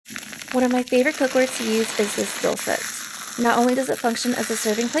One of my favorite cookware to use is this dolsot. Not only does it function as a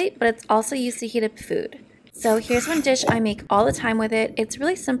serving plate, but it's also used to heat up food. So here's one dish I make all the time with it. It's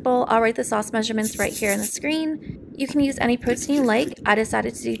really simple. I'll write the sauce measurements right here on the screen. You can use any protein you like. I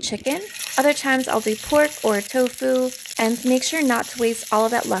decided to do chicken. Other times I'll do pork or tofu. And make sure not to waste all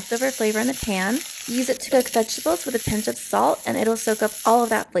of that leftover flavor in the pan. Use it to cook vegetables with a pinch of salt and it'll soak up all of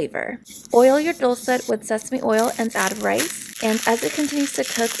that flavor. Oil your dolsot with sesame oil and add rice. And as it continues to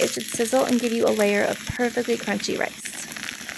cook, it should sizzle and give you a layer of perfectly crunchy rice.